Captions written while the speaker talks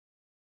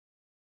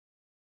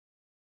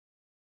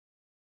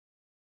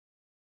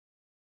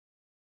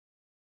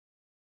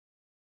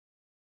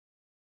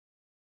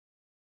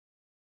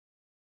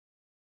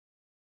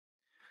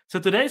So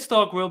today's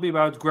talk will be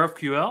about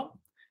GraphQL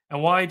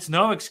and why it's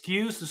no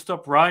excuse to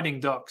stop writing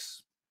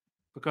docs.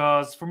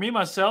 Because for me,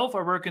 myself,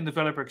 I work in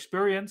developer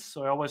experience,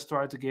 so I always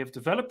try to give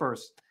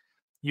developers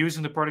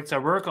using the products I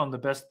work on the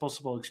best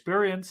possible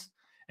experience.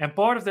 And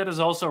part of that is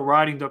also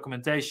writing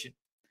documentation.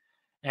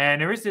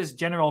 And there is this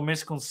general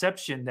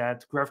misconception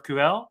that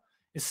GraphQL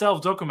is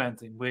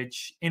self-documenting,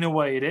 which in a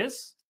way it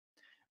is,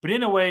 but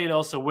in a way it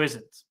also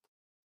isn't.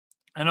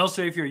 And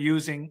also, if you're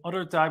using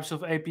other types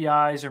of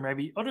APIs or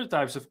maybe other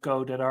types of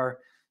code that are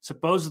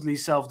supposedly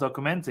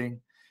self-documenting,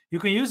 you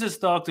can use this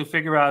talk to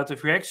figure out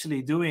if you're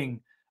actually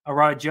doing a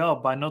right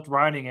job by not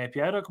writing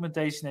API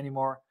documentation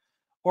anymore,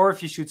 or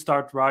if you should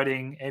start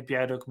writing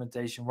API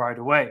documentation right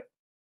away.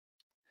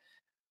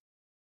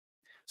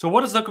 So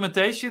what is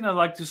documentation? I'd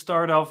like to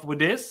start off with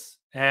this.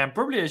 And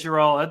probably as you're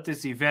all at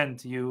this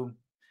event, you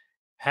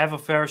have a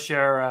fair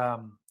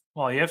share,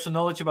 you have some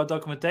knowledge about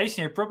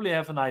documentation. You probably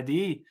have an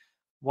idea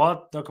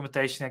what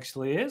documentation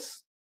actually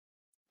is.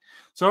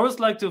 So I always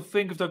like to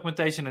think of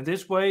documentation in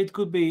this way. It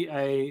could be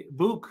a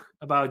book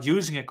about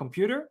using a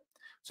computer.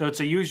 So it's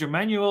a user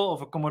manual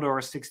of a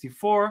Commodore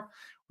 64,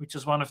 which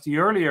is one of the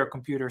earlier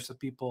computers that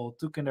people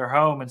took in their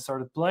home and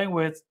started playing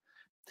with.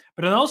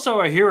 But then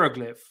also a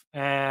hieroglyph.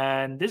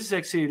 And this is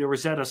actually the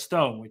Rosetta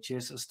Stone, which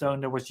is a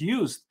stone that was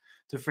used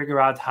to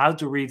figure out how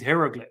to read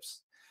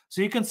hieroglyphs.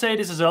 So you can say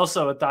this is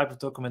also a type of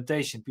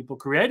documentation. People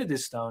created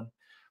this stone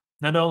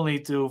not only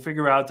to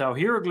figure out how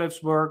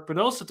hieroglyphs work, but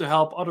also to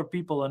help other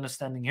people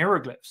understanding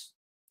hieroglyphs.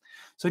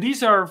 So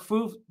these are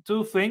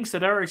two things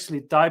that are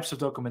actually types of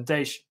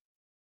documentation.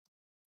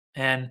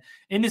 And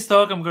in this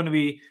talk, I'm going to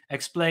be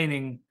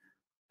explaining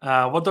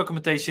what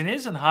documentation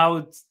is and how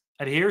it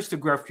adheres to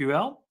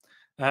GraphQL.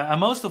 And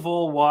most of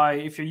all, why,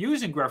 if you're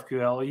using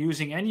GraphQL or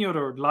using any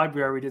other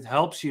library that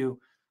helps you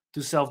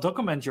to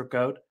self-document your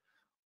code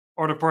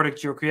or the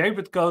product you create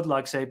with code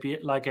like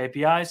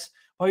APIs,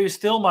 well, you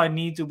still might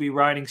need to be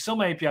writing some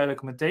API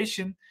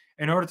documentation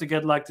in order to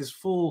get like this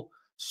full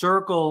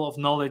circle of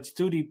knowledge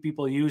to the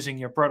people using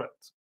your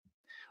product.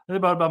 A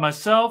little bit about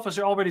myself. As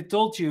I already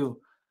told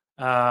you,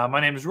 my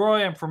name is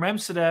Roy. I'm from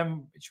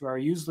Amsterdam, which where I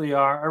usually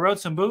are. I wrote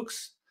some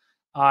books.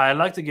 I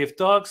like to give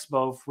talks,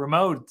 both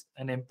remote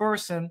and in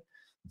person.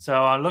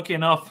 So I'm lucky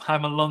enough,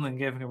 I'm in London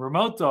giving a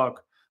remote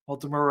talk, while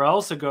tomorrow I'm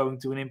also going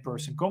to an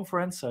in-person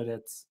conference. So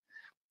that's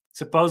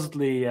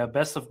supposedly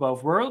best of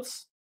both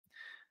worlds.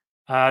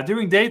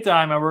 During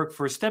daytime, I work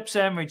for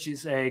StepSam, which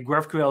is a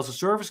GraphQL as a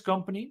service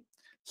company.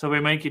 So we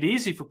make it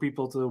easy for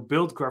people to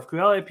build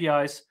GraphQL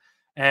APIs.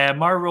 And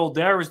my role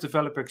there is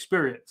developer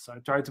experience. So I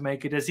try to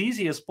make it as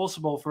easy as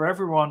possible for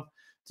everyone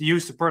to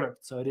use the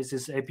product. So this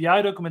is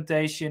API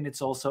documentation.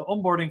 It's also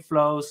onboarding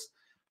flows.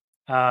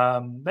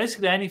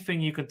 Basically anything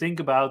you can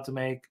think about to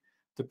make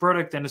the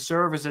product and the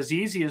service as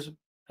easy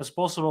as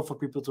possible for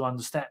people to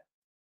understand.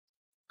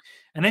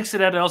 And next to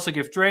that, I also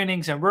give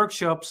trainings and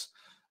workshops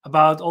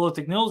about all the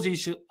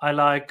technologies I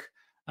like.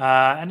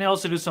 And I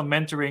also do some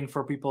mentoring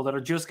for people that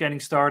are just getting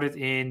started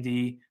in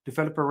the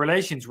developer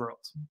relations world.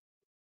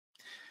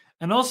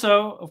 And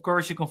also, of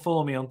course, you can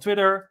follow me on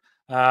Twitter.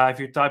 If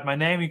you type my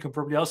name, you can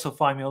probably also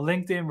find me on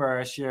LinkedIn,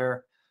 where I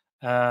share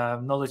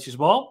knowledge as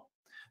well.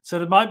 So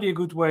that might be a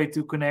good way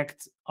to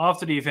connect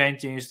after the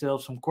event and you still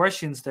have some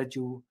questions that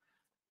you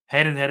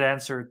hadn't had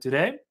answered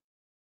today.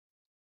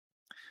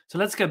 So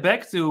let's get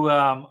back to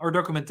our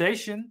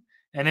documentation.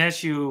 And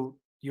as you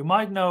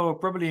might know or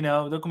probably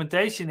know,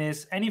 documentation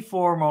is any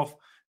form of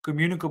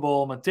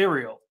communicable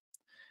material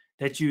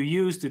that you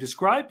use to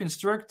describe,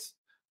 instruct,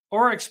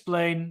 or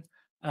explain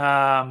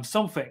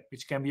something,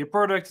 which can be a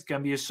product, it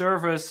can be a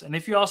service. And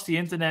if you ask the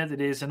internet, it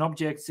is an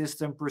object,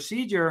 system,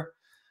 procedure,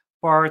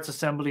 parts,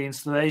 assembly,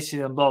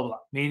 installation, and blah, blah,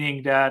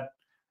 meaning that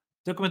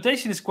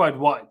documentation is quite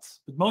wide.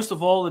 But most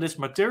of all, it is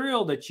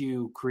material that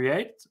you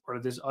create or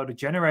that is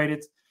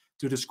auto-generated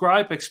to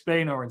describe,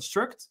 explain, or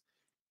instruct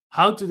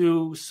how to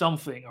do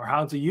something or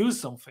how to use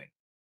something.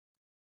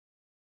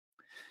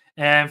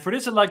 And for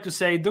this, I'd like to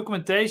say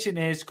documentation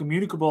is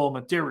communicable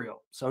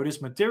material. So it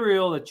is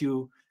material that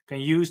you can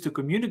use to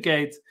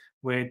communicate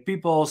with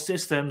people,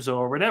 systems,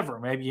 or whatever.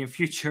 Maybe in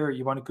future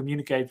you want to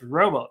communicate with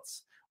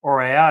robots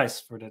or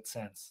AIs for that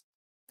sense.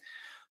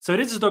 So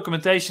this is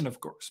documentation, of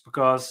course,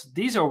 because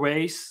these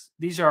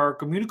are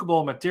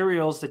communicable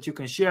materials that you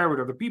can share with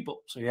other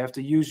people. So you have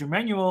the user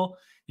manual,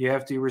 you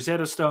have the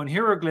Rosetta Stone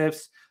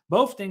hieroglyphs.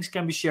 Both things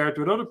can be shared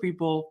with other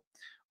people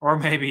or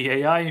maybe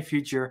AI in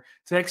future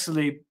to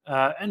actually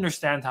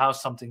understand how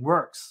something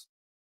works.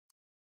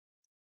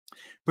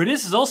 But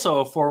this is also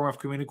a form of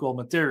communicable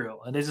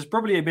material. And this is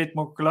probably a bit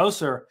more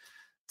closer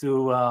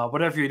to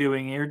whatever you're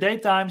doing in your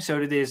daytime.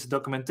 So it is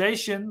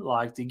documentation,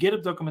 like the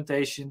GitHub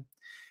documentation.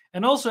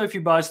 And also if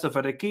you buy stuff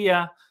at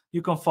IKEA,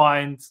 you can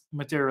find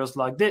materials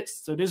like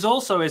this. So this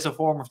also is a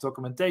form of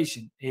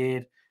documentation.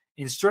 It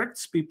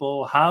instructs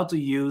people how to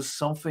use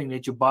something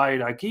that you buy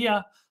at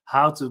IKEA,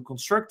 how to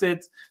construct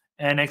it,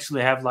 and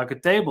actually have like a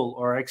table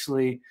or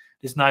actually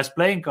this nice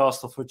playing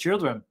castle for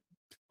children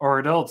or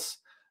adults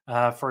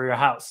for your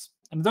house.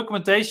 And the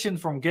documentation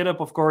from GitHub,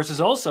 of course,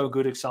 is also a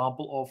good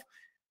example of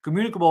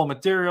communicable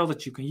material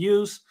that you can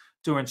use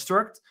to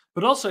instruct,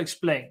 but also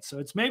explain. So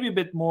it's maybe a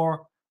bit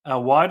more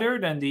wider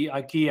than the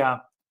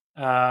IKEA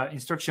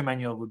instruction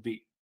manual would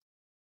be.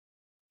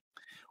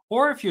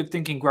 Or if you're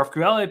thinking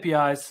GraphQL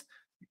APIs,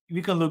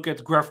 we can look at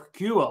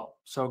GraphQL.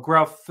 So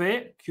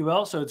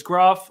GraphQL, so it's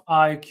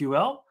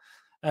GraphiQL,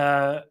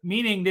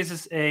 meaning this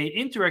is a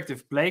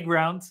interactive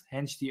playground,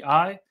 hence the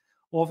I,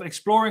 of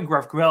exploring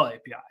GraphQL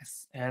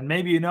APIs. And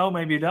maybe you know,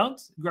 maybe you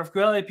don't.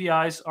 GraphQL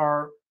APIs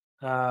are,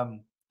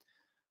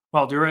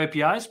 well, they're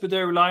APIs, but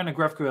they rely on a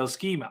GraphQL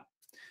schema.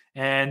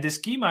 And this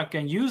schema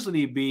can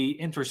usually be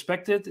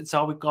introspected, it's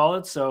how we call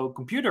it. So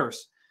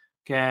computers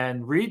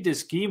can read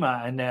this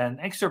schema and then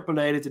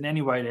extrapolate it in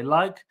any way they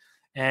like.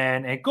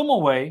 And a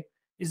common way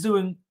is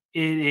doing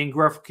it in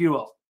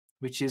GraphQL,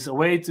 which is a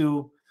way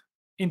to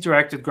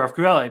interact with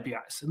GraphQL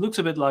APIs. It looks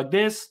a bit like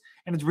this,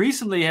 and it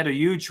recently had a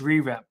huge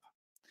revamp.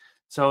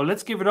 So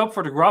let's give it up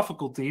for the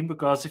graphical team,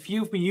 because if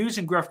you've been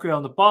using GraphQL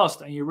in the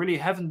past and you really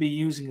haven't been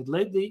using it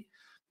lately,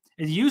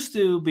 it used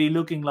to be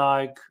looking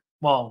like,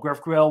 well,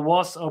 GraphQL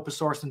was open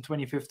sourced in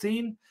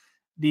 2015.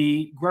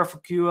 The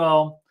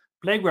GraphQL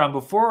Playground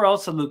before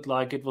also looked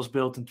like it was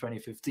built in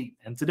 2015.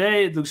 And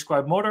today it looks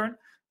quite modern.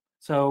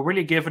 So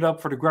really give it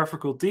up for the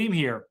graphical team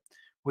here,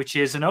 which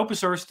is an open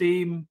source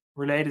team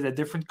related at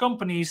different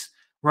companies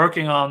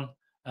working on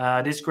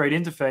this great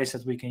interface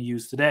that we can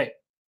use today.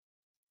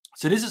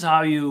 So this is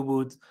how you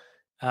would,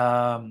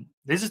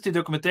 this is the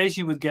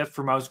documentation you would get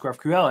for most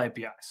GraphQL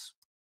APIs.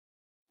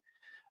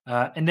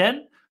 And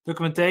then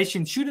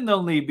documentation shouldn't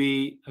only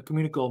be a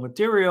communicable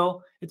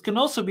material, it can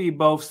also be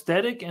both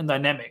static and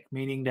dynamic,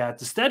 meaning that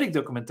the static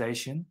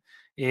documentation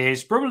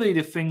is probably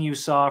the thing you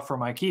saw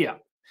from IKEA.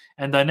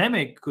 And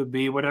dynamic could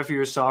be whatever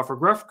you saw for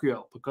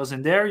GraphQL, because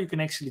in there you can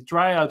actually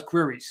try out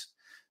queries.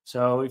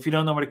 So if you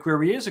don't know what a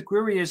query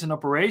is an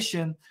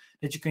operation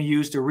that you can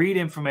use to read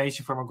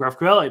information from a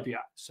GraphQL API.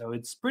 So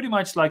it's pretty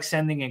much like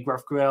sending a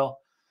GraphQL,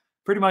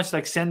 pretty much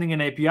like sending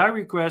an API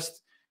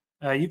request.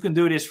 You can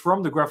do this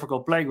from the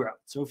GraphiQL Playground.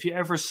 So if you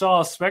ever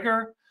saw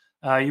Swagger,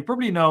 you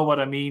probably know what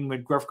I mean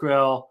with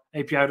GraphQL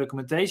API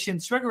documentation.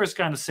 Swagger is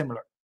kind of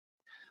similar.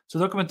 So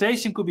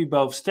documentation could be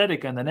both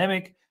static and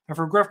dynamic. And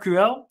for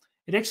GraphQL,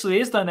 it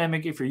actually is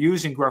dynamic if you're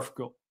using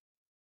GraphiQL.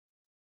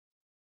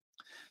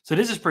 So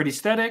this is pretty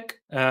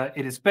static.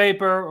 It is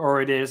paper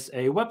or it is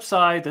a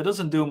website that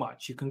doesn't do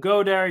much. You can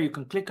go there, you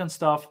can click on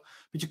stuff,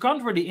 but you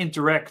can't really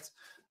interact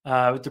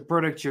with the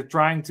product you're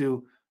trying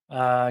to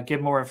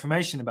get more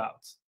information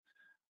about.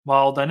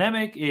 While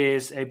dynamic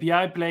is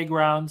API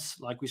playgrounds,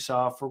 like we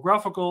saw for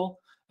GraphiQL,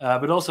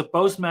 but also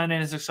Postman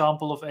is an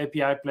example of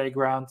API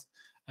playground.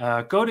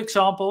 Code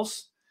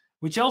examples,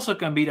 which also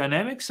can be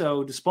dynamic.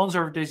 So the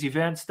sponsor of this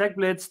event,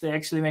 StackBlitz, they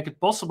actually make it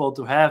possible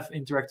to have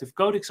interactive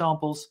code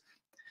examples.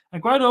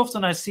 And quite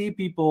often I see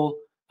people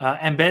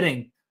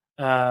embedding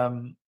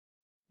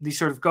these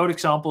sort of code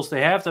examples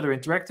they have that are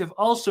interactive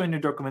also in their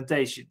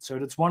documentation. So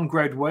that's one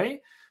great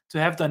way to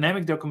have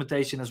dynamic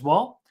documentation as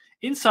well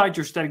inside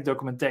your static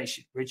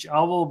documentation, which I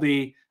will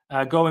be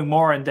going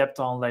more in depth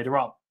on later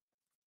on.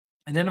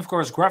 And then, of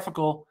course,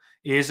 GraphiQL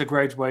is a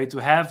great way to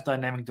have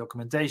dynamic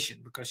documentation,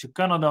 because you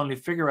can not only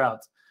figure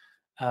out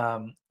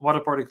what a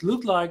product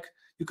looked like,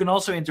 you can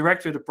also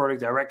interact with the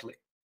product directly.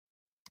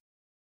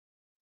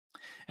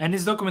 And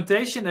this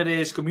documentation that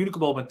is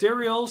communicable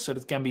material, so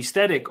that can be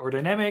static or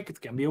dynamic,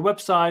 it can be a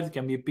website, it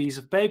can be a piece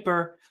of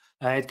paper,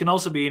 it can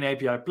also be an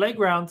API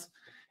playground,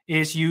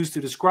 is used to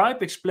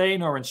describe,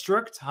 explain, or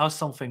instruct how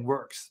something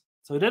works.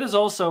 So that is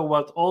also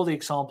what all the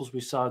examples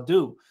we saw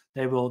do.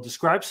 They will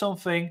describe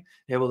something,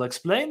 they will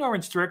explain or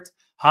instruct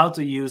how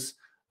to use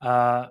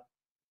the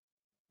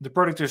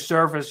product or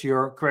service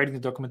you're creating the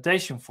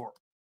documentation for.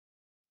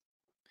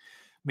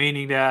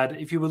 Meaning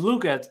that if you would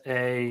look at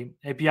a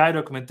API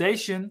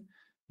documentation,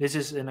 this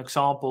is an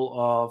example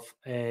of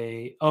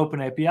a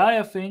open API,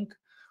 I think,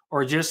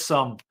 or just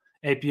some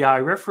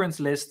API reference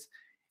list.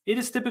 It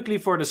is typically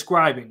for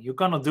describing. You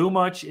cannot do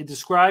much. It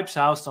describes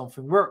how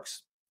something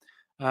works.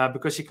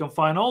 Because you can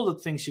find all the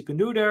things you can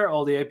do there,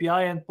 all the API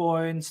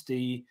endpoints,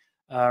 the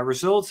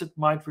results it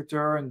might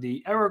return,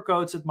 the error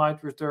codes it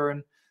might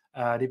return,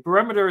 the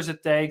parameters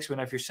it takes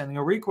whenever you're sending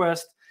a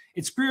request.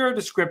 It's pure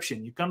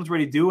description. You cannot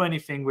really do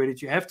anything with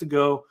it. You have to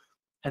go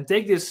and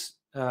take this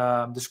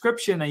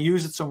description and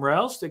use it somewhere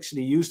else to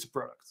actually use the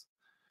product.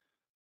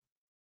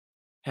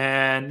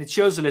 And it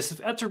shows a list of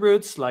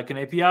attributes like an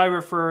API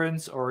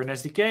reference or an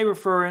SDK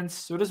reference.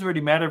 So it doesn't really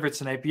matter if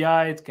it's an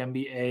API. It can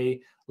be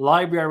a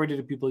library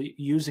that people are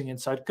using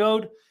inside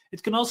code.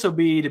 It can also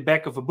be the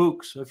back of a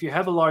book. So if you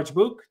have a large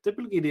book,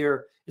 typically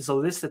there is a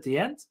list at the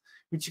end,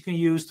 which you can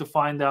use to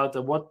find out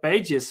at what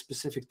pages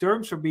specific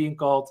terms are being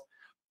called.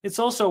 It's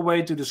also a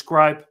way to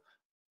describe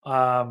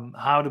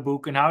how the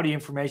book and how the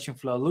information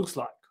flow looks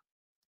like.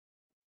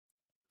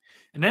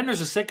 And then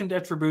there's a second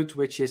attribute,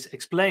 which is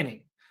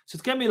explaining. So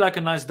it can be like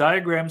a nice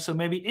diagram. So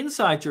maybe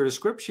inside your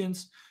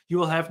descriptions, you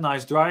will have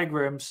nice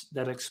diagrams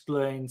that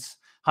explains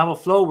how a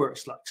flow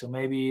works like. So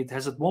maybe it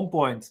has at one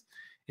point,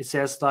 it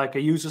says like a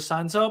user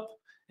signs up,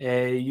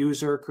 a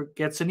user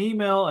gets an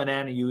email, and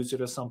then a user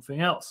does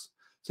something else.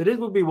 So this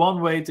would be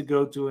one way to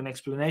go to an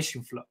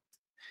explanation flow.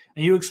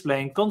 And you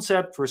explain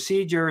concept,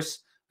 procedures,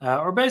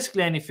 or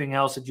basically anything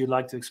else that you'd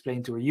like to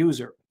explain to a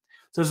user.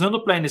 So it's not a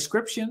plain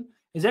description,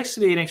 it's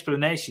actually an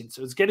explanation.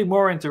 So it's getting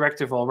more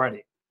interactive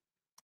already.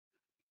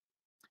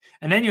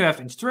 And then you have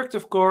instruct,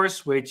 of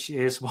course, which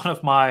is one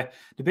of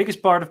the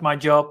biggest part of my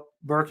job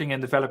working in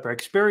developer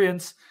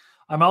experience.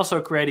 I'm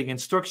also creating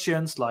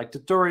instructions like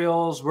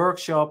tutorials,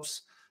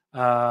 workshops,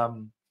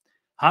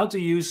 how to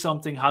use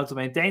something, how to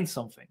maintain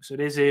something. So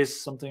this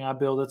is something I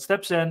build at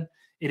StepZen.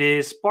 It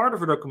is part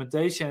of a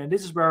documentation, and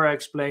this is where I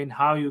explain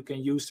how you can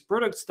use the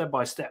product step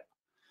by step.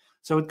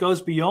 So it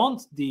goes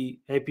beyond the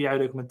API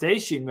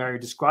documentation where you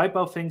describe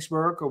how things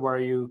work or where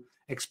you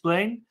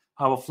explain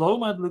how a flow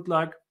might look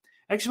like.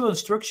 Actual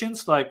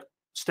instructions like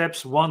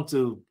steps 1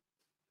 to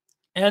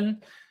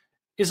N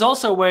is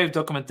also a way of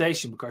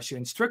documentation because you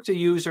instruct a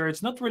user.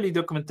 It's not really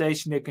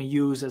documentation they can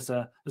use as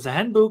a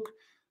handbook.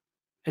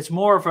 It's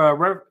more of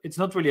it's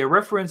not really a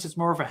reference. It's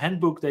more of a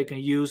handbook they can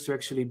use to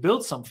actually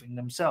build something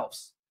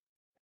themselves.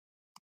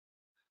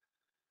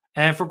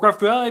 And for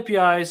GraphQL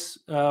APIs,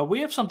 we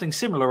have something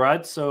similar,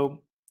 right?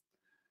 So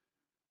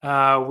we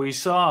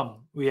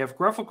have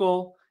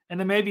GraphiQL, and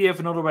then maybe you have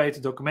another way to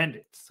document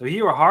it. So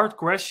here a hard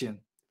question.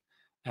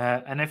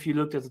 And if you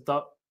looked at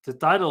the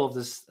title of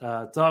this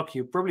talk,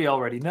 you probably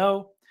already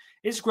know,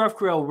 is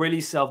GraphQL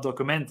really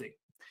self-documenting?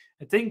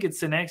 I think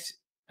it's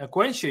a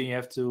question you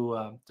have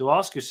to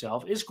ask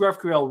yourself, is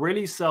GraphQL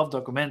really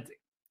self-documenting?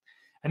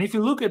 And if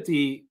you look at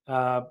the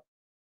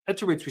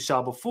attributes we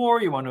saw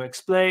before, you want to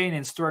explain,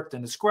 instruct,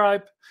 and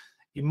describe.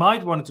 You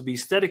might want it to be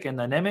static and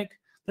dynamic.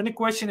 Then the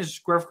question is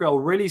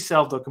GraphQL really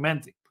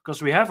self-documenting?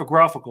 Because we have a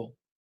GraphiQL,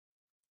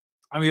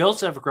 and we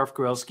also have a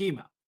GraphQL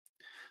schema.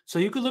 So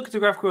you could look at the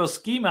GraphQL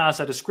schema as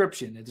a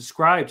description. It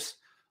describes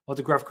what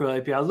the GraphQL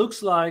API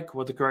looks like,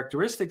 what the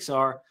characteristics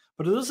are,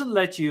 but it doesn't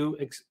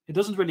it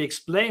doesn't really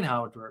explain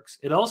how it works.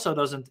 It also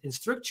doesn't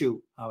instruct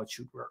you how it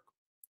should work.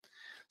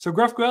 So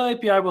GraphQL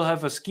API will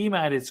have a schema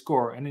at its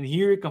core, and in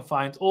here you can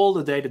find all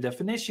the data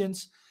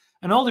definitions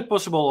and all the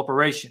possible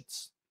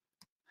operations.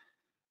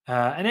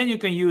 And then you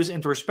can use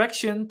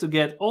introspection to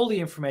get all the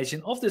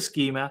information of the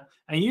schema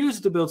and use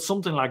it to build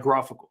something like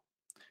GraphiQL.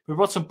 But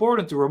what's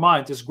important to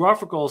remind is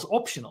GraphiQL is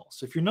optional.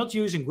 So if you're not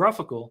using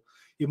GraphiQL,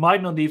 you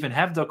might not even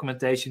have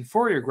documentation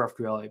for your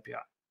GraphQL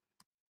API.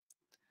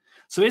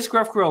 So is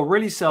GraphQL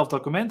really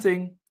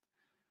self-documenting?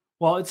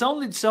 Well, it's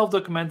only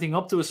self-documenting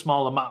up to a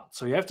small amount.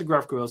 So you have the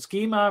GraphQL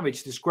schema,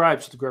 which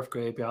describes what the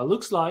GraphQL API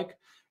looks like.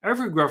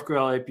 Every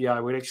GraphQL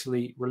API would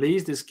actually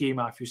release this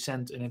schema if you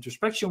send an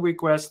introspection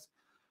request,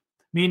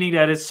 meaning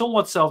that it's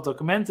somewhat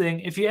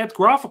self-documenting. If you add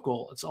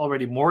GraphiQL, it's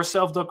already more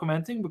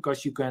self-documenting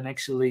because you can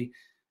actually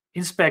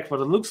inspect what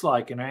it looks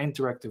like in an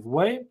interactive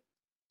way.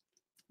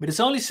 But it's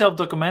only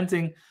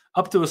self-documenting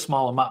up to a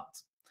small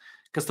amount,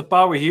 because the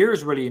power here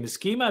is really in the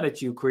schema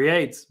that you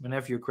create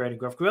whenever you're creating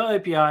GraphQL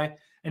API,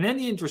 and then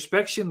the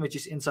introspection, which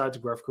is inside the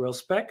GraphQL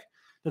spec,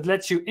 that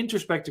lets you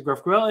introspect the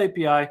GraphQL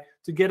API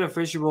to get a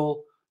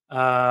visual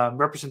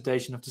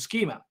representation of the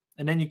schema.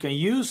 And then you can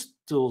use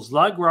tools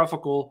like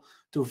GraphiQL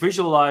to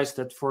visualize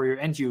that for your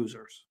end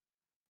users.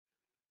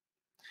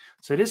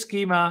 So this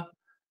schema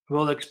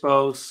will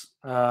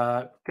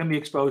can be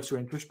exposed to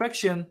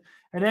introspection,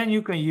 and then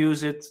you can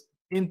use it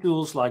in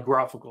tools like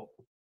GraphiQL.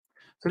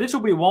 So this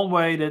will be one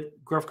way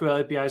that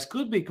GraphQL APIs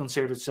could be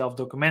considered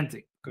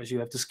self-documenting, because you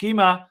have the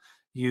schema,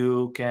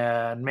 you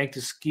can make the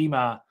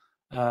schema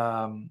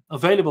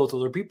available to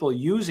other people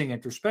using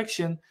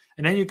introspection,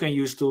 and then you can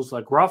use tools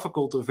like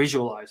GraphiQL to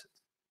visualize it.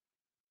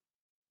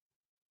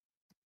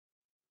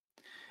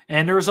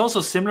 And there's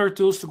also similar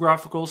tools to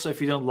GraphiQL, so if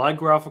you don't like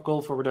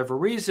GraphiQL for whatever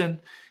reason,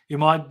 you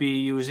might be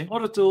using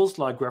other tools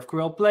like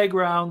GraphQL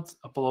Playground,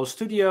 Apollo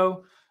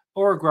Studio,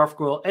 or a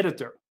GraphQL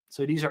editor.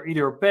 So these are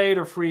either paid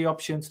or free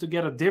options to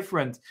get a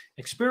different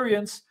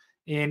experience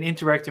in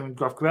interacting with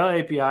GraphQL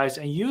APIs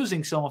and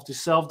using some of the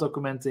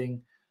self-documenting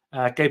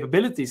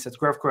capabilities that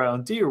GraphQL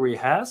in theory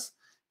has,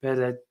 but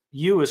that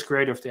you as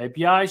creator of the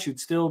API should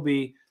still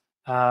be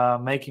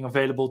making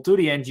available to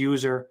the end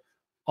user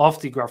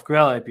of the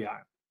GraphQL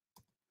API.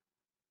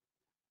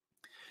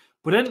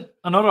 But then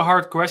another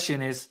hard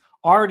question is,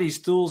 are these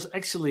tools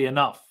actually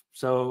enough?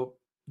 So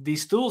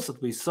these tools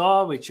that we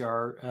saw, which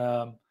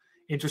are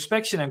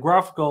introspection and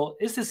GraphiQL,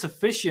 is this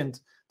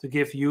sufficient to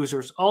give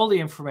users all the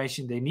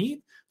information they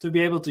need to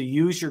be able to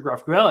use your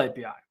GraphQL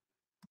API?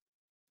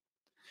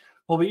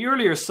 Well, we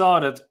earlier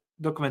saw that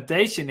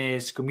documentation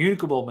is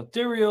communicable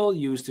material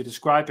used to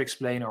describe,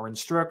 explain, or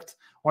instruct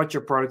what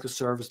your product or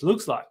service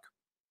looks like.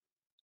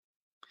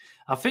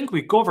 I think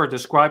we covered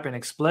describe and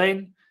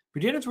explain. We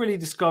didn't really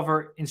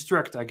discover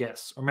instruct, I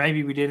guess, or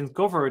maybe we didn't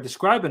cover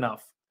describe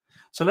enough.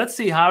 So let's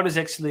see how this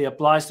actually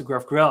applies to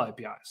GraphQL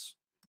APIs.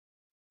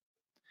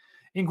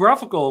 In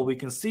GraphiQL, we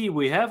can see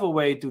we have a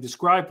way to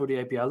describe what the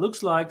API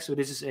looks like. So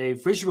this is a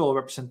visual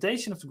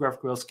representation of the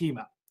GraphQL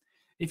schema.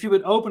 If you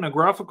would open a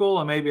GraphiQL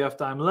and maybe have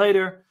time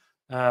later,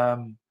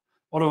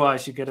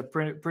 Otherwise, you get a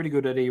pretty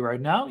good idea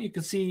right now. You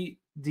can see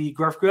the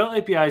GraphQL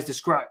API is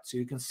described. So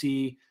you can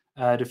see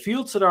the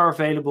fields that are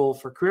available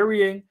for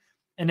querying,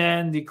 and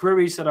then the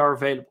queries that are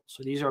available.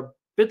 So these are a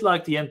bit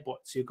like the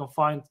endpoints. You can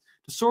find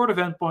the sort of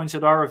endpoints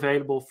that are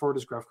available for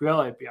this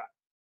GraphQL API.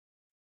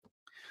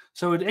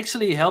 So it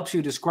actually helps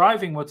you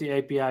describing what the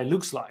API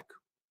looks like.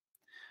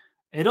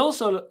 It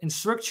also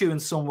instructs you in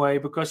some way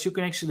because you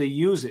can actually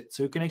use it.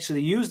 So you can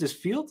actually use this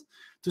field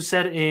to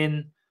set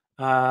in,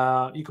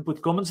 you can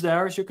put comments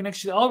there. So you can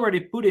actually already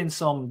put in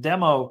some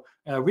demo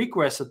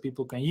requests that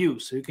people can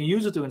use. So you can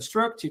use it to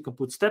instruct. You can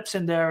put steps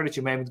in there that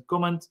you may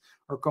comment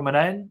or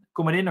comment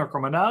in or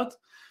comment out.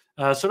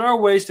 So there are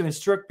ways to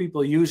instruct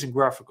people using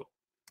GraphiQL.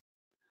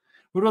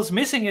 But what's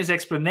missing is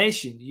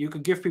explanation. You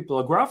can give people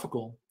a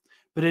GraphiQL,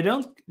 but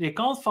they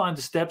can't find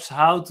the steps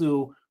how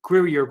to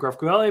query your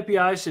GraphQL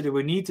API. So they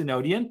will need to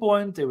know the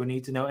endpoint. They will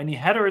need to know any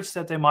headers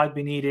that they might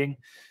be needing.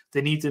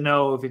 They need to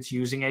know if it's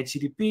using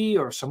HTTP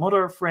or some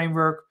other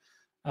framework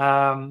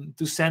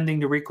to sending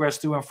the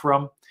request to and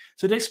from.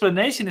 So the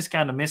explanation is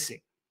kind of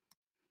missing.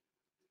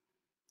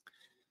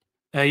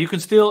 You can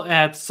still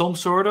add some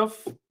sort of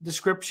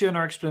description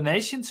or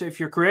explanation. So if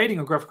you're creating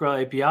a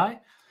GraphQL API,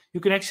 you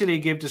can actually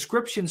give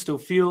descriptions to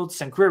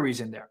fields and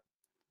queries in there.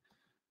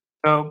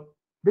 So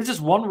this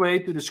is one way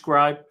to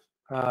describe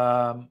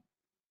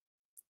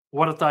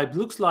what a type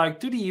looks like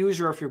to the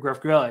user of your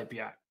GraphQL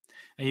API.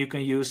 And you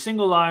can use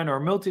single line or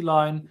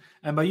multi-line.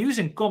 And by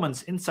using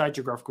comments inside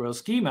your GraphQL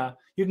schema,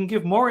 you can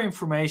give more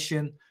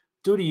information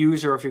to the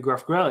user of your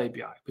GraphQL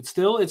API. But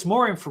still, it's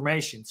more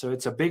information, so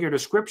it's a bigger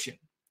description.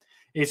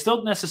 It's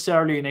not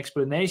necessarily an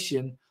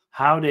explanation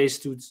how they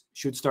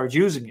should start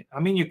using it. I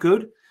mean, you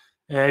could.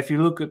 If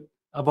you look at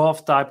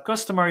above type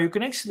customer, you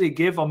can actually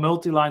give a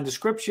multi-line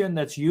description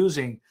that's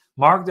using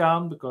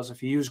Markdown, because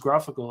if you use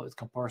GraphiQL, it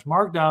can parse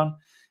Markdown.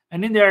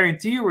 And in there, in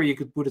theory, you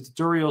could put a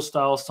tutorial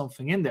style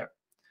something in there.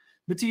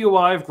 But the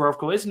UI of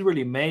GraphiQL isn't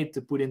really made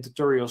to put in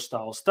tutorial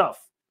style stuff.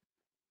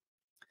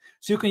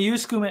 So you can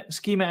use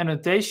schema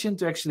annotation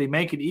to actually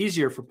make it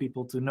easier for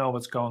people to know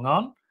what's going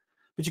on,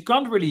 but you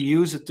can't really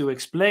use it to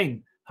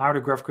explain how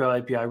the GraphQL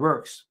API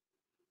works.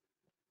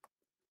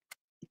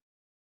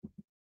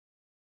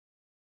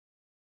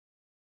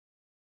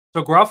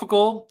 So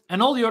GraphiQL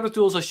and all the other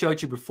tools I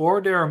showed you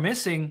before, they are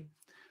missing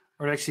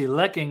or actually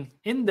lacking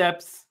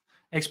in-depth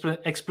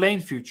explain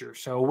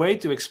features. So a way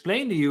to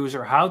explain the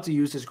user how to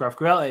use this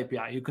GraphQL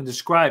API. You can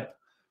describe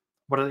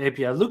what an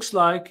API looks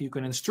like. You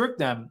can instruct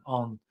them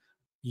on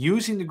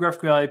using the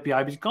GraphQL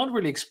API, but you can't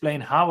really explain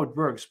how it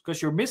works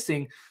because you're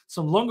missing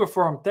some longer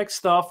form text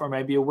stuff or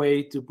maybe a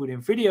way to put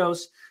in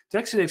videos to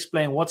actually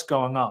explain what's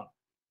going on.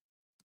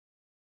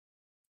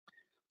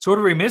 So what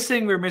are we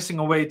missing? We're missing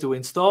a way to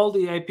install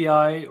the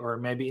API or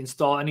maybe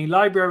install any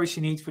libraries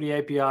you need for the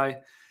API.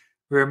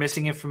 We're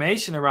missing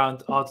information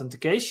around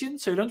authentication.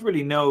 So you don't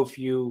really know if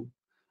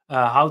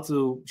how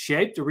to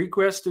shape the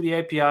request to the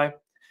API.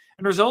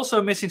 And there's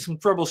also missing some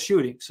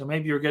troubleshooting. So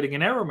maybe you're getting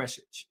an error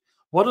message.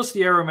 What does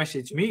the error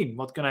message mean?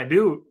 What can I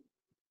do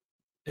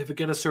if I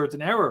get a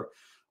certain error?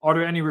 Are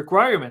there any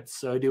requirements?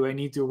 So do I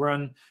need to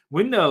run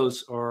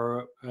Windows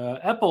or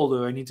Apple?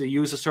 Do I need to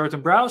use a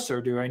certain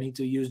browser? Do I need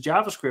to use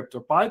JavaScript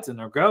or Python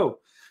or Go?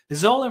 This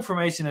is all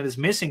information that is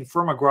missing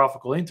from a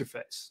graphical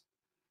interface.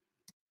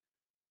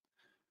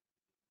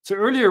 So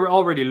earlier we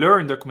already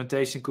learned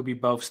documentation could be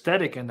both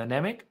static and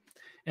dynamic.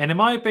 And in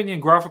my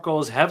opinion,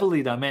 GraphiQL is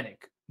heavily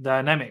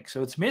dynamic.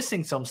 So it's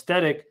missing some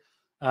static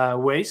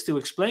ways to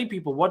explain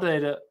people what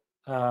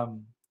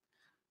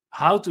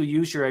how to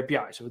use your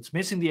API. So it's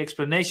missing the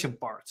explanation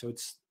part. So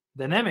it's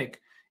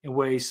dynamic in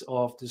ways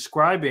of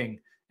describing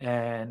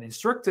and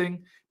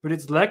instructing, but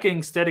it's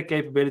lacking static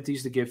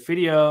capabilities to give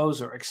videos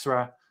or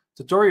extra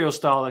tutorial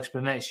style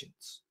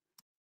explanations.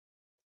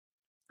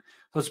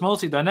 So it's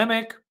mostly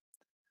dynamic.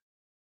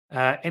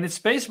 And it's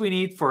space we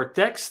need for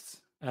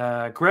text,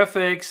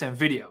 graphics, and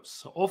videos.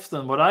 So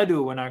often what I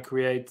do when I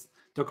create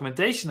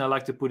documentation, I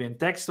like to put in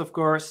text, of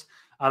course.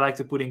 I like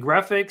to put in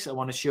graphics. I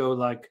want to show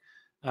like,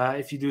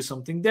 if you do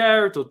something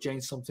there, it'll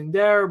change something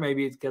there.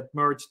 Maybe it gets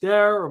merged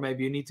there, or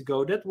maybe you need to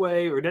go that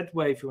way or that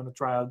way if you want to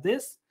try out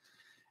this.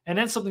 And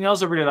then something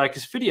else I really like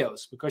is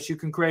videos, because you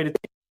can create it.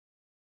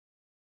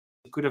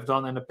 You could have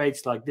done in a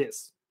page like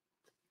this.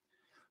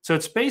 So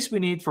it's space we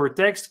need for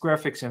text,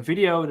 graphics, and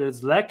video that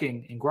is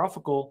lacking in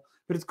GraphiQL,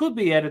 but it could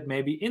be added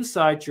maybe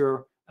inside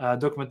your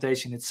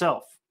documentation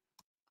itself.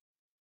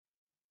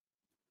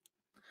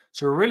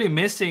 So we're really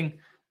missing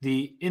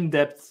the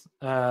in-depth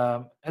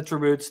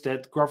attributes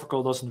that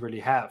GraphiQL doesn't really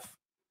have.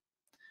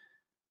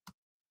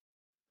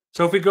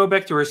 So if we go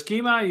back to our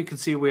schema, you can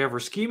see we have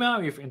our schema,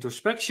 we have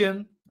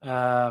introspection,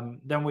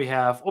 then we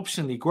have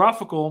optionally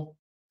GraphiQL.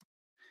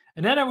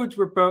 And then I would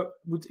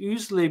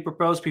usually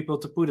propose people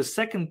to put a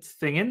second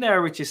thing in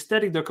there, which is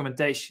static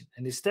documentation.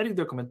 And this static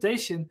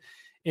documentation,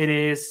 it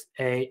is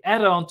an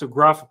add-on to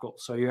GraphiQL.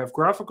 So you have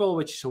GraphiQL,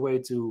 which is a way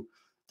to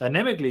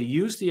dynamically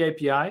use the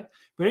API,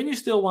 but then you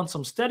still want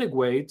some static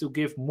way to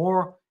give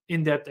more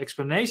in-depth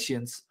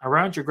explanations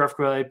around your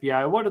GraphQL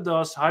API, what it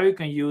does, how you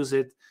can use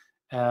it,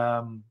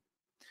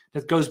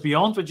 that goes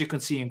beyond what you can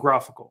see in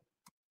GraphQL.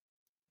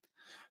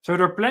 So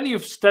there are plenty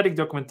of static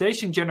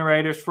documentation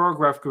generators for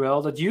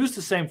GraphQL that use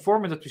the same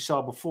format that we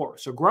saw before.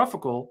 So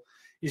GraphQL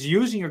is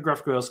using your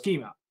GraphQL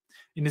schema.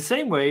 In the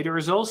same way, there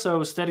is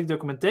also static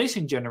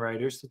documentation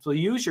generators that will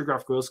use your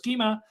GraphQL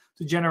schema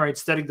to generate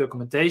static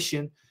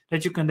documentation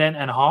that you can then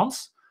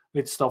enhance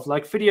with stuff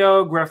like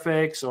video,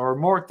 graphics, or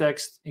more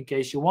text in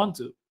case you want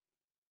to.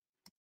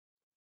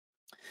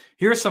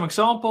 Here are some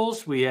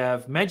examples. We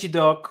have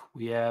Magidoc,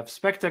 we have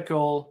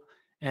Spectacle,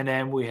 and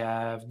then we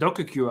have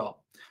GraphQL.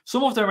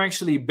 Some of them are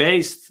actually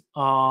based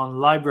on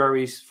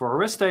libraries for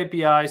REST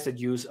APIs that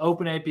use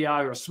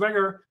OpenAPI or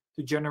Swagger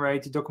to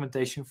generate the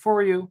documentation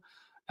for you.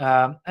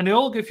 And they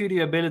all give you the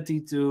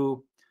ability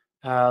to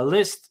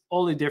list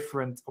all the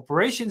different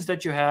operations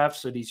that you have.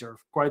 So these are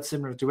quite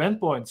similar to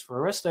endpoints for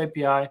a REST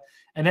API.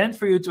 And then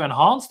for you to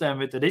enhance them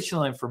with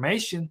additional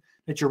information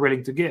that you're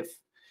willing to give.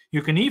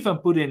 You can even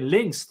put in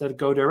links that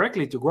go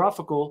directly to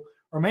GraphQL,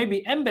 or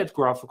maybe embed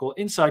GraphQL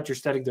inside your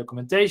static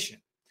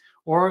documentation.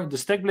 Or the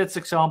StackBlitz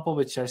example,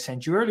 which I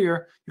sent you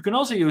earlier, you can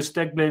also use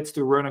StackBlitz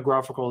to run a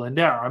GraphQL in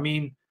there. I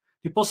mean,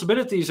 the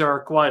possibilities are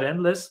quite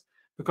endless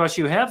because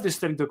you have this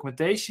static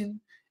documentation,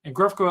 and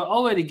GraphQL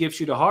already gives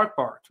you the hard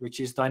part, which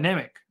is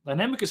dynamic.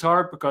 Dynamic is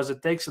hard because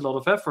it takes a lot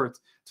of effort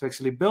to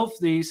actually build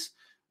these,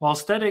 while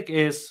static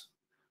is,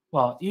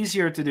 well,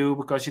 easier to do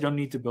because you don't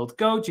need to build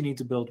code, you need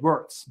to build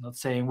words. I'm not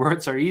saying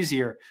words are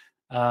easier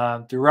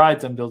to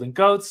write than building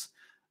codes,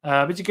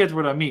 but you get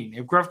what I mean.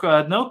 If GraphQL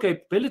had no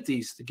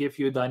capabilities to give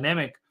you a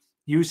dynamic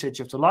usage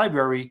of the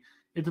library,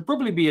 it would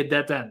probably be a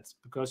dead end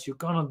because you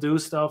cannot do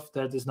stuff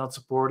that is not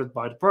supported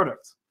by the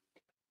product.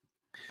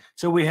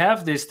 So we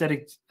have this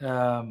static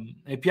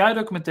API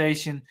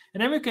documentation,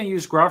 and then we can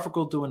use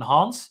GraphQL to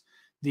enhance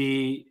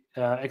the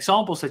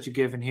examples that you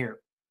give in here.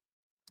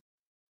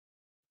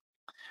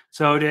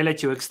 So they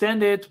let you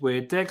extend it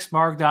with text,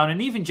 markdown, and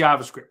even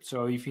JavaScript.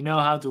 So if you know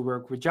how to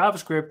work with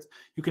JavaScript,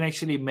 you can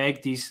actually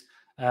make these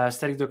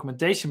static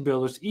documentation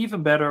builders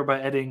even better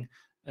by adding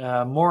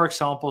more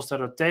examples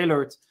that are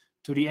tailored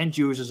to the end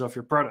users of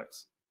your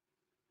product.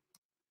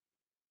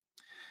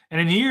 And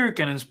in here you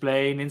can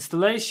explain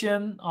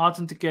installation,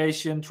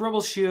 authentication,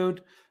 troubleshoot,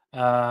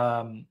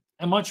 and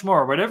much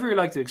more. Whatever you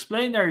like to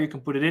explain there, you can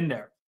put it in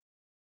there.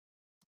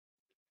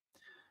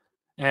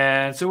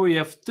 And so we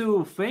have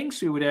two things.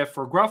 We would have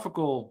for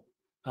GraphQL,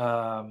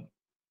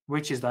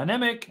 which is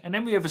dynamic, and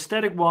then we have a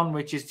static one,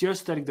 which is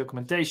just static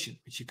documentation,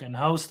 which you can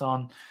host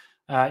on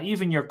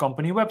even your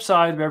company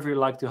website, wherever you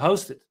like to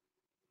host it.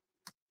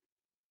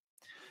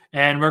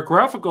 And where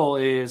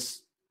GraphQL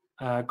is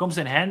comes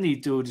in handy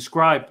to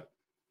describe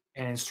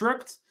and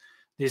instruct,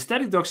 the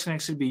static docs can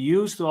actually be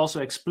used to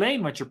also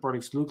explain what your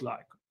products look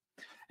like.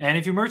 And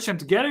if you merge them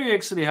together, you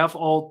actually have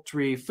all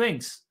three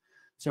things.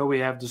 So we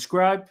have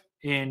describe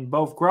in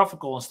both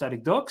GraphQL and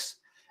static docs.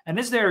 And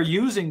as they're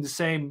using the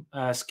same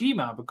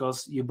schema,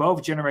 because you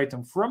both generate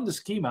them from the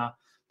schema,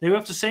 they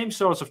have the same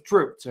source of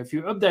truth. So if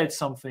you update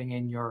something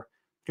in your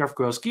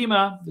GraphQL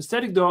schema, the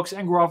static docs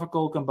and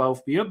GraphQL can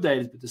both be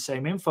updated with the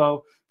same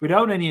info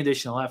without any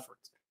additional effort.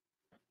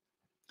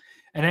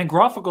 And then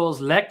GraphQL is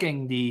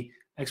lacking the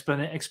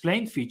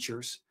explain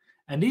features.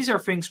 And these are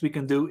things we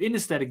can do in the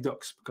static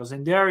docs, because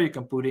in there you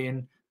can put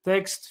in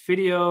text,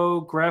 video,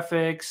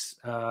 graphics,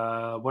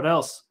 what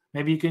else?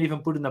 Maybe you can even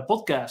put in a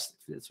podcast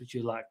if that's what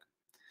you like.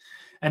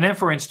 And then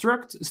for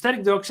instruct,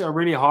 static docs are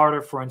really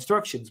harder for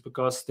instructions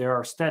because they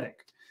are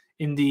static.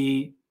 In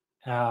the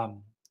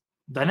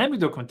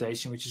dynamic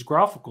documentation, which is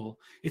GraphQL,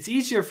 it's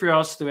easier for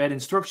us to add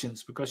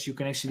instructions because you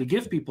can actually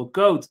give people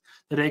code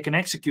that they can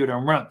execute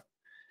and run.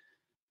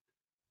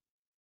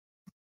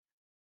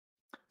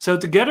 So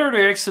together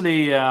they're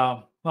actually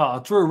a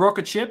true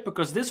rocket ship,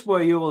 because this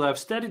way you will have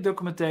static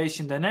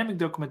documentation, dynamic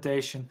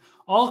documentation,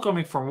 all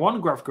coming from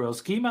one GraphQL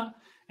schema,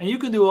 and you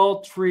can do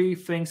all three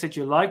things that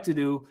you like to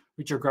do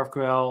with your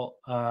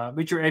GraphQL,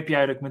 with your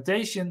API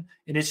documentation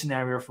in this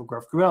scenario for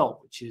GraphQL,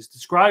 which is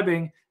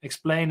describing,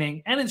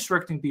 explaining, and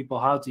instructing people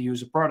how to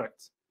use a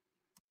product.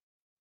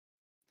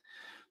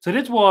 So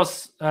this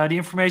was the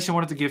information I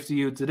wanted to give to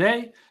you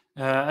today.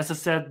 As I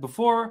said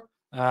before,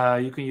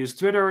 you can use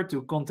Twitter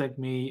to contact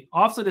me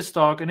after this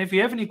talk. And if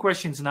you have any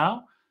questions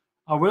now,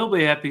 I will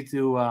be happy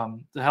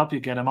to help you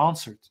get them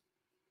answered.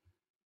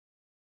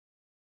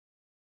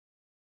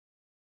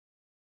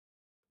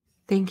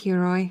 Thank you,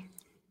 Roy.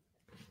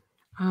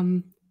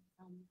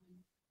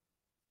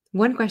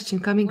 One question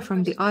coming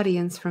from the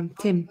audience from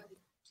Tim.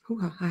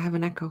 Ooh, I have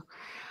an echo.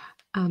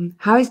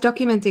 How is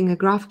documenting a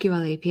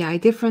GraphQL API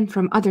different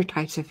from other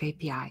types of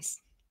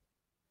APIs?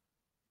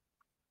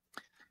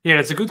 Yeah,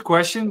 it's a good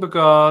question,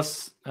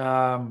 because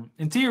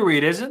in theory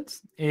it isn't.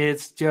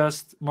 It's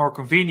just more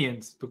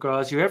convenient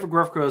because you have a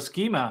GraphQL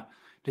schema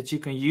that you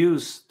can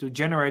use to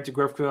generate the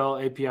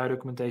GraphQL API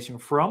documentation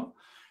from.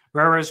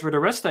 Whereas with a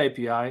REST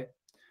API,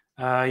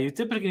 you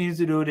typically need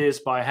to do this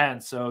by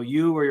hand. So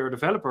you or your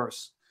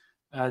developers,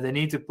 they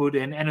need to put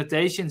in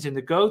annotations in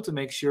the code to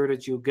make sure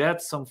that you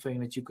get something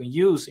that you can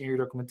use in your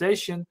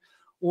documentation.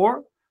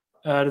 Or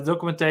the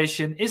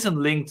documentation isn't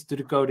linked to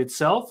the code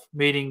itself,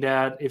 meaning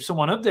that if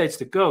someone updates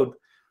the code,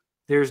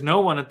 there's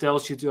no one that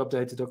tells you to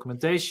update the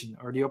documentation,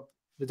 or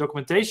the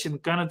documentation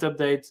cannot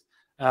update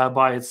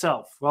by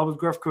itself. Well, with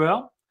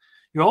GraphQL,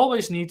 you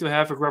always need to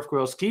have a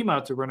GraphQL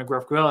schema to run a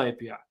GraphQL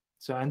API.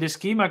 And this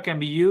schema can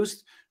be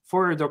used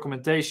for your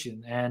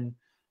documentation. And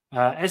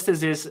as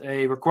this is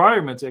a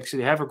requirement to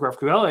actually have a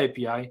GraphQL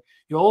API,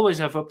 you always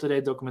have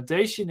up-to-date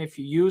documentation if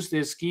you use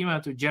this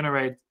schema to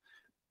generate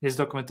this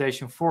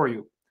documentation for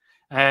you.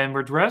 And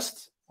with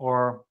REST,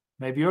 or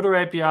maybe other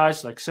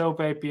APIs like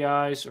SOAP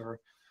APIs, or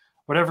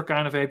whatever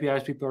kind of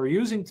APIs people are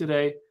using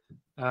today,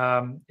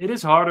 it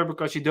is harder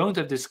because you don't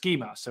have this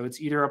schema. So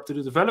it's either up to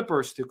the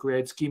developers to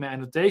create schema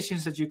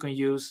annotations that you can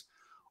use,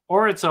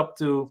 or it's up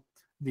to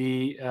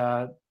the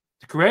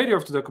creator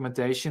of the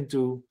documentation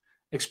to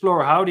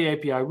explore how the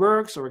API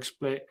works, or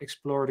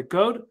explore the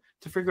code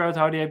to figure out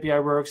how the API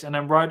works, and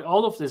then write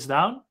all of this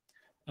down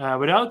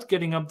without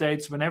getting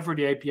updates whenever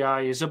the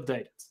API is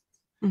updated.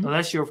 Mm-hmm.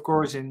 Unless you're, of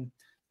course, in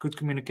good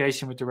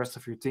communication with the rest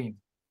of your team.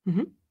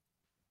 Mm-hmm.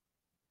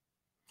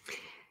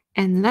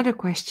 And another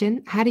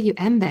question, how do you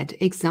embed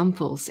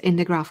examples in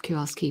the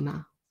GraphQL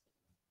schema?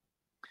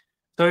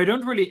 So you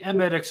don't really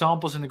embed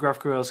examples in the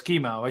GraphQL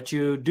schema. What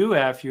you do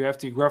have, you have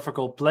the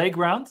GraphiQL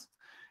Playground.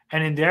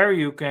 And in there,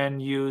 you can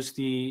use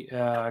the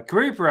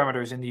query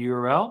parameters in the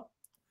URL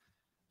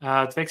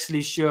to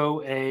actually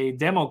show a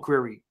demo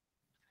query,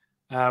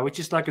 which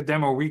is like a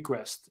demo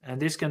request. And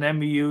this can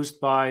then be used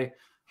by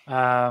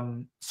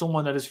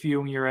someone that is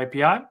viewing your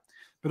API.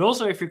 But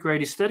also, if you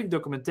create a static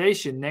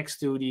documentation next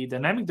to the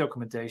dynamic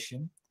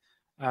documentation,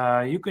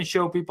 you can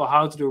show people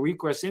how to do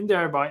requests in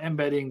there by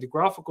embedding the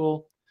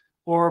graphical,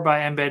 or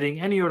by embedding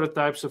any other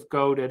types of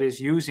code that is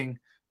using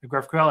the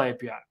GraphQL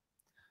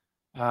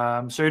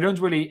API. So you don't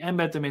really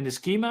embed them in the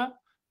schema.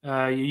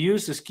 You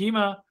use the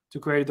schema to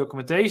create a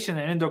documentation,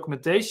 and in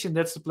documentation,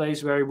 that's the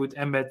place where you would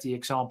embed the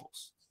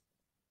examples.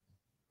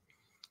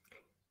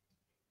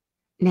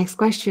 Next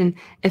question.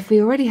 If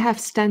we already have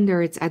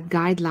standards and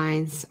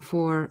guidelines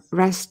for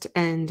REST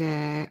and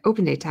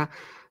open data,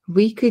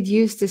 we could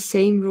use the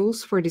same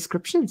rules for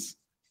descriptions?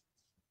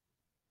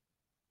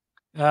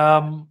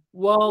 Well,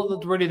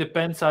 that really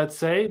depends, I'd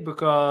say,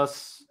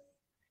 because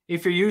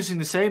if you're using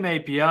the same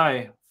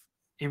API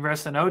in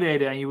REST and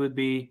OData, and you would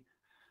be,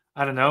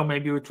 I don't know,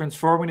 maybe you're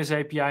transforming this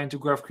API into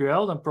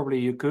GraphQL, then probably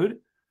you could.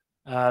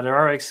 There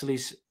are actually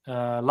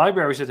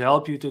libraries that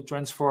help you to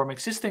transform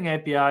existing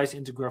APIs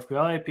into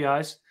GraphQL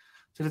APIs.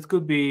 So that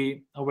could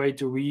be a way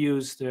to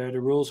reuse the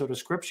rules or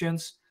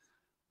descriptions.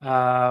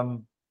 So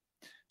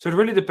it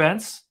really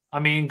depends. I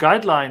mean,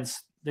 guidelines,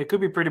 they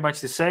could be pretty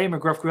much the same. A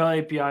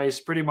GraphQL API is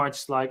pretty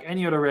much like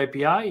any other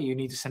API. You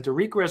need to send a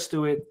request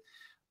to it.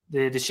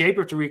 The shape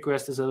of the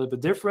request is a little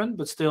bit different,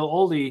 but still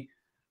all the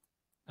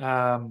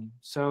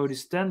so the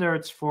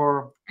standards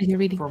for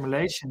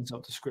formulations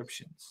of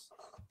descriptions.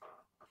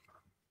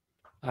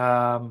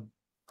 I'm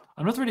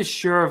not really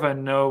sure if I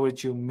know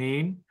what you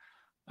mean.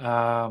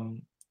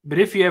 But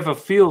if you have a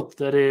field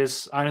that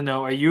is, I don't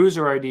know, a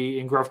user ID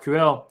in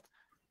GraphQL,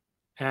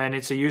 and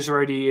it's a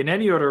user ID in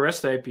any other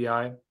REST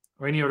API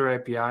or any other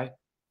API,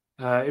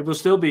 it will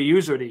still be a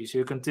user ID. So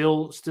you can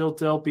still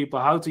tell people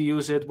how to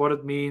use it, what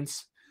it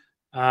means,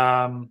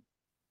 what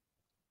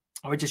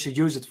you should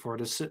use it for.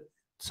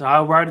 So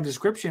how writing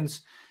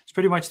descriptions is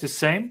pretty much the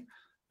same.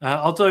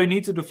 Although you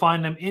need to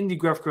define them in the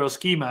GraphQL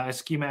schema as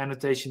schema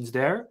annotations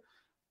there.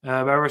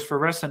 Whereas for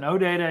REST and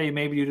OData, you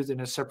maybe do it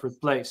in a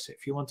separate place.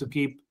 If you want to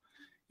keep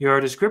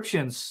your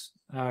descriptions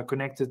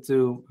connected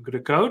to the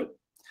code,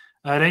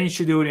 then you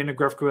should do it in a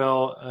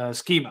GraphQL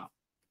schema.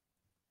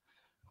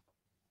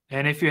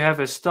 And if you have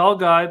a style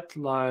guide,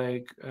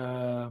 like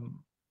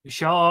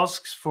Michelle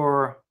asks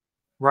for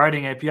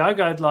writing API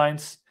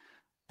guidelines,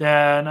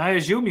 then I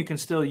assume you can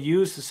still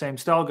use the same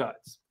style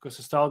guides, because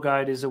the style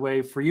guide is a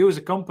way for you as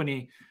a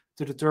company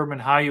to determine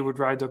how you would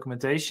write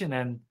documentation.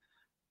 And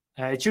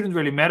it shouldn't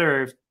really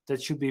matter if that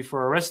should be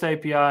for a REST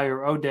API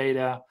or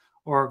OData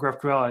or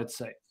GraphQL, I'd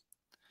say.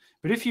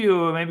 But if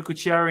you maybe could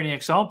share any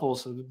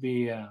examples, it would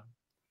be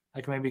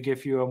I can maybe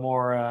give you a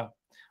more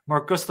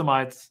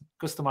customized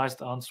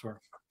answer.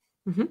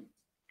 Mm-hmm.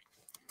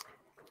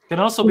 Can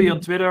also be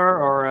on Twitter,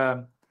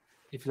 or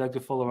if you'd like to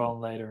follow on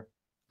later.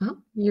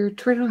 Your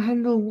Twitter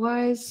handle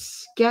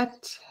was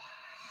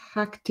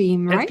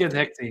GetHackTeam, right?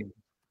 GetHackTeam.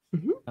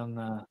 Mm-hmm.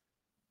 And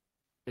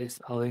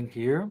paste a link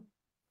here.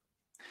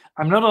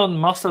 I'm not on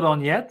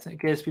Mastodon yet, in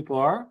case people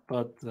are,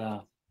 but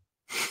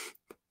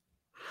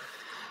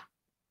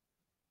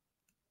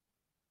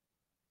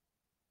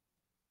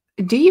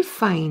do you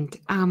find,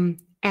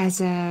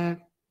 as a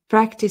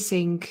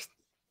practicing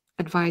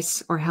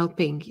advice or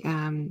helping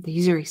the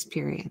user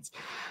experience,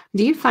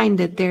 do you find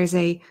that there's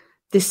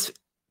this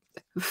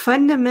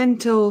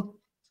fundamental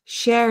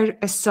shared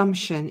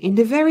assumption in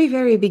the very,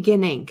 very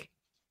beginning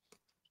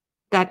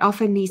that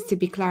often needs to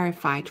be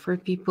clarified for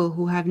people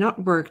who have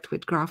not worked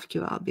with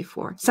GraphQL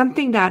before?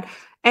 Something that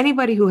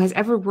anybody who has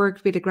ever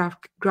worked with a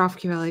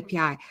GraphQL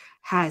API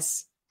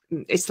has,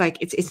 it's like,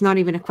 it's not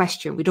even a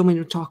question. We don't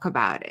even talk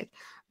about it.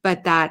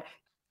 but that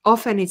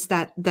often it's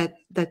that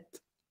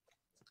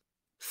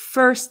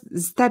first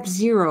step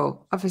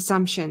zero of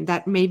assumption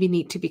that maybe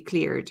need to be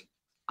cleared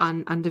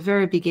on the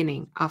very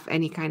beginning of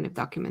any kind of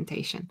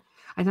documentation.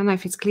 I don't know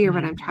if it's clear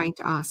what I'm trying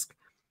to ask.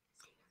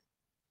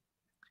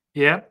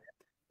 Yeah.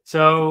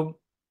 So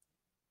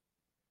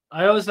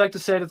I always like to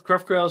say that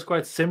GraphQL is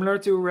quite similar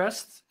to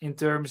REST in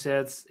terms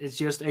that it's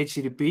just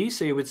HTTP.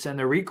 So you would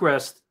send a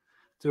request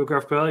to a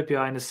GraphQL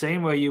API in the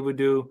same way you would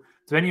do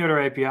to any other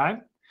API.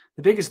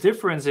 The biggest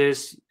difference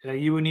is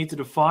you would need to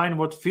define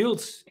what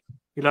fields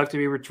you'd like to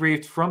be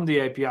retrieved from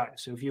the API.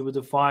 So if you would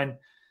define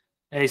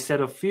a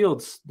set of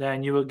fields,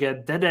 then you will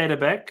get that data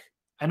back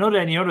and not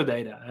any other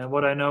data. And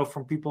what I know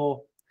from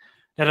people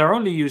that are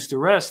only used to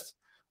REST,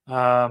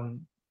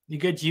 you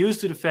get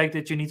used to the fact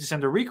that you need to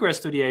send a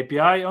request to the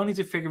API only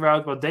to figure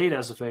out what data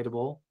is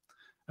available,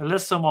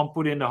 unless someone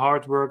put in the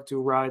hard work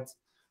to write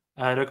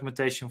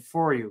documentation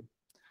for you.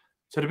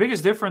 So the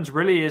biggest difference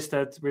really is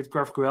that with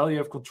GraphQL, you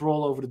have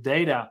control over the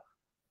data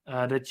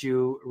that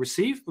you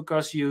receive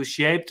because you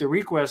shape the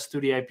request to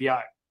the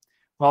API.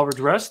 While with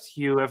REST,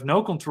 you have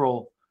no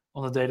control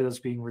on the data that's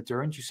being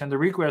returned. You send a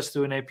request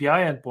to an API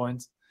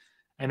endpoint,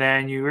 and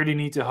then you really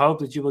need to hope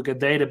that you will get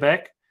data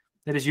back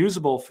that is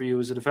usable for you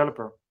as a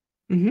developer.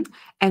 Mm-hmm.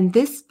 And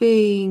this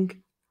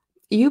being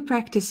you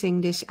practicing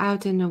this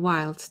out in the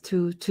wild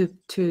to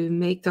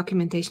make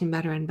documentation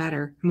better and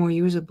better, more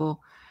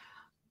usable,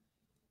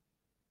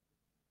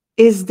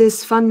 is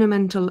this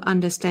fundamental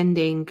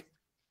understanding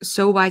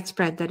so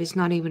widespread that it's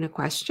not even a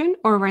question?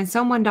 Or when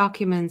someone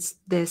documents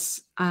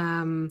this,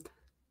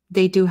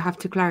 they do have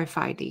to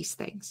clarify these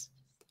things?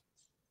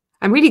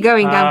 I'm really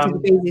going down to the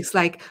basics.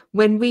 Like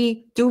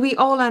do we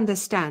all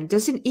understand?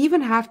 Does it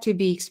even have to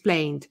be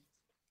explained?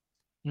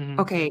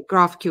 Okay,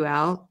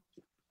 GraphQL,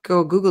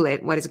 go Google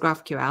it. What is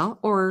GraphQL?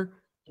 Or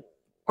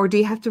do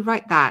you have to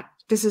write that?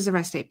 This is a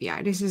REST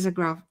API. This is a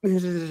graph.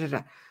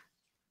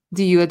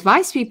 Do you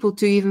advise people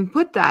to even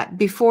put that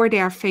before they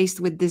are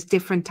faced with these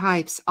different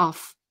types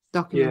of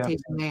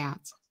documentation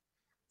layouts?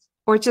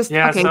 Or just,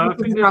 okay, so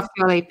this is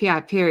GraphQL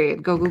API,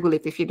 period. Go Google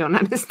it if you don't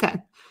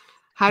understand.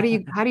 How do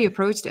you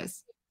approach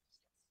this?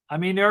 I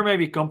mean, there are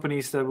maybe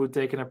companies that would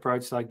take an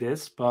approach like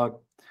this,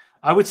 but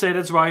I would say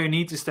that's why you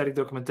need the static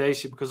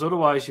documentation, because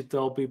otherwise you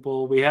tell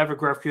people, we have a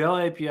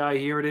GraphQL API,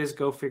 here it is,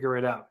 go figure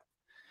it out.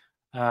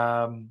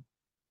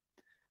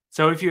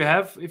 So if you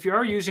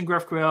are using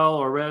GraphQL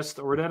or REST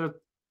or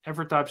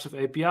whatever types of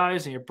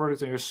APIs in your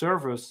product or your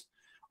service,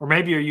 or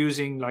maybe you're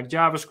using like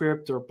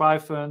JavaScript or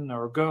Python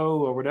or Go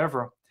or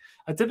whatever,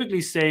 I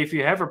typically say if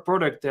you have a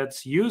product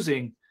that's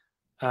using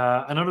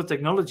another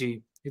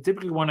technology, you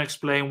typically want to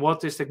explain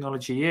what this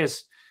technology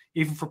is,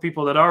 even for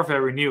people that are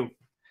very new.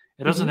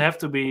 It doesn't have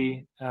to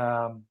be,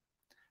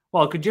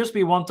 it could just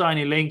be one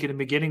tiny link in the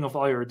beginning of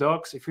all your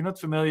docs. If you're not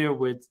familiar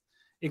with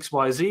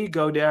XYZ,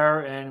 go there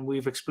and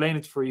we've explained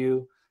it for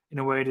you in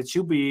a way that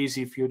should be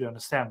easy for you to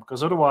understand.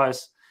 Because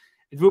otherwise,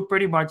 it will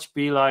pretty much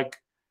be like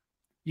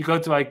you go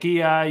to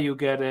IKEA, you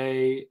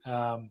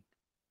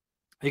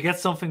get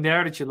something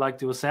there that you'd like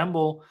to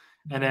assemble,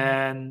 and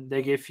then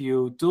they give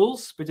you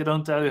tools, but they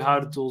don't tell you how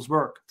the tools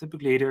work.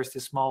 Typically, there's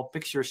this small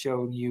picture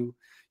showing you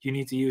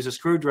need to use a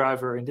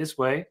screwdriver in this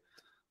way.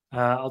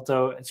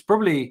 Although it's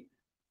probably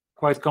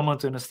quite common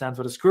to understand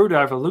what a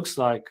screwdriver looks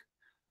like.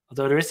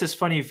 Although there is this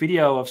funny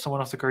video of someone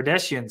of the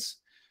Kardashians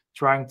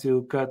trying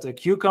to cut a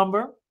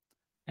cucumber.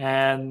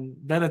 And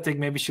then I think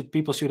maybe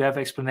people should have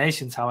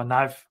explanations how a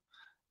knife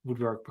would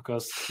work,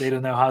 because they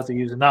don't know how to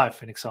use a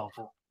knife, an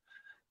example.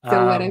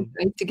 So what I'm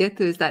trying to get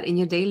to is that in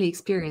your daily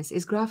experience,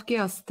 is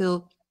GraphQL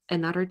still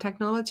another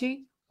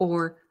technology?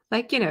 Or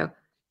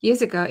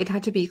years ago, it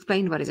had to be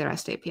explained what is a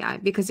REST API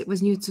because it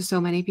was new to so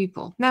many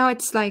people. Now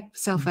it's like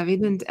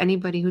self-evident.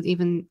 Anybody who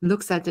even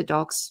looks at the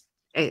docs,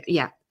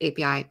 API,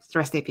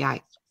 REST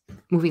API,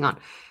 moving on.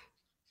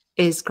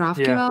 Is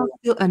GraphQL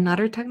still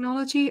another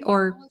technology,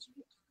 or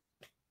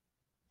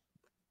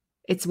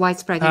it's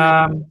widespread?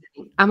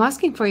 I'm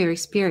asking for your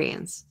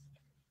experience.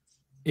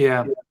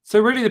 Yeah, so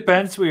it really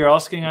depends who you're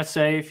asking. I'd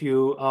say if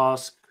you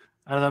ask,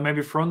 I don't know,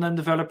 maybe front-end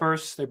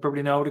developers, they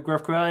probably know what the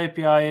GraphQL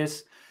API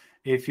is.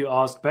 If you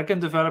ask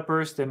back-end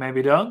developers, they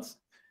maybe don't.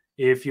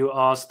 If you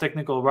ask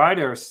technical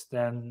writers,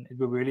 then it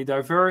will be really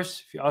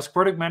diverse. If you ask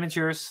product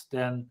managers,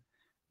 then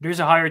there's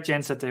a higher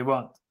chance that they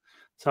won't.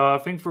 So I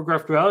think for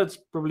GraphQL, it's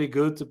probably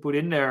good to put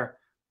in there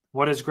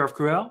what is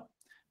GraphQL,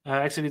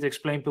 actually to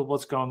explain people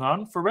what's going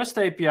on. For REST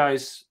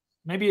APIs,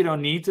 maybe you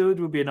don't need to. It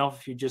would be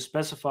enough if you just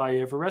specify you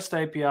have a REST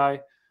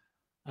API.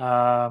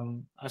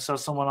 I saw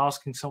someone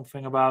asking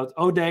something about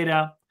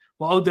OData.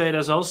 Well, OData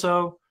is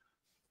also,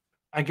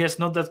 I guess,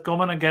 not that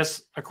common, I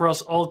guess,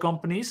 across all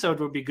companies. So it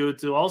would be good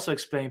to also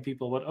explain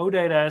people what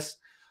OData is.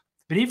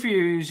 But if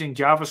you're using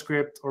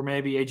JavaScript or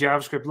maybe a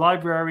JavaScript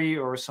library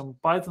or some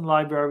Python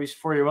libraries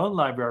for your own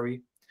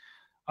library,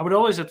 I would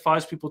always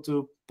advise people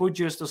to put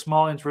just a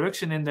small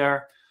introduction in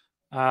there,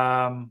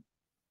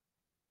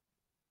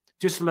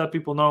 just to let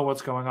people know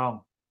what's going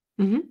on.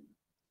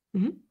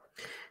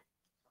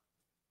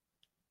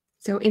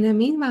 So in the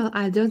meanwhile,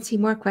 I don't see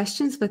more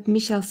questions, but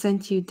Michel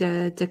sent you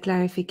the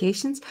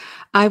clarifications.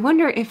 I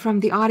wonder if from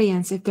the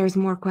audience, if there's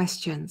more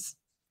questions.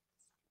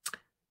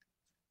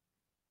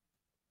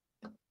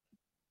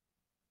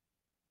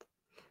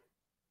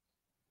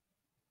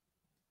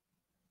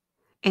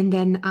 And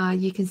then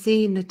you can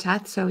see in the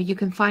chat, so you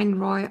can find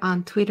Roy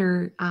on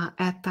Twitter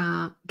at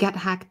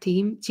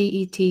GetHackTeam,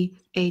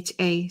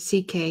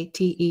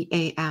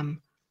 GetHackTeam,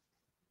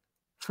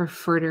 for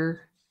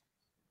further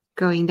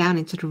going down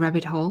into the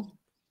rabbit hole.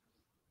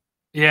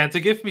 Yeah, and to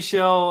give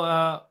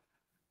Michelle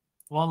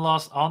one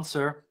last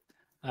answer,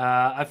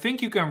 I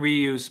think you can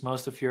reuse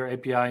most of your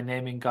API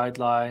naming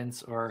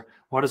guidelines or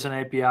what is an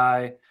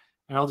API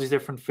and all these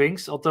different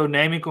things. Although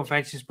naming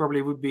conventions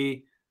probably would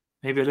be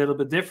maybe a little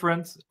bit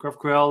different.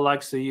 GraphQL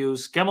likes to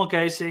use camel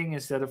casing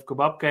instead of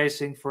kebab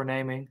casing for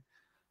naming.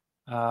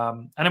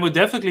 And I would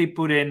definitely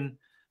put in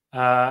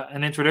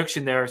an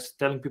introduction there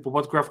telling people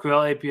what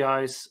GraphQL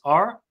APIs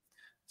are,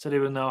 so they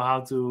will know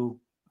how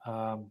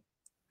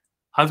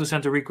to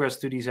send a request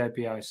to these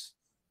APIs.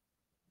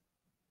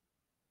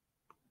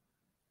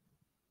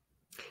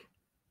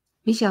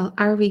 Michel,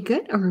 are we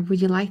good, or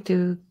would you like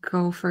to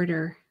go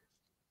further?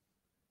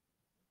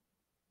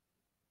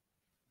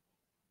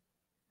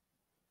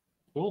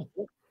 Cool.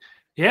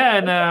 Yeah,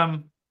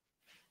 and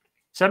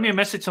send me a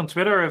message on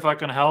Twitter if I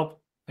can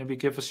help. Maybe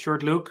give a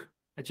short look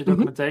at your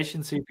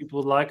documentation, see if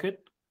people would like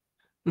it.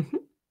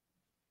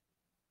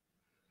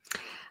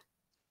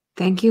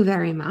 Thank you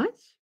very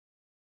much.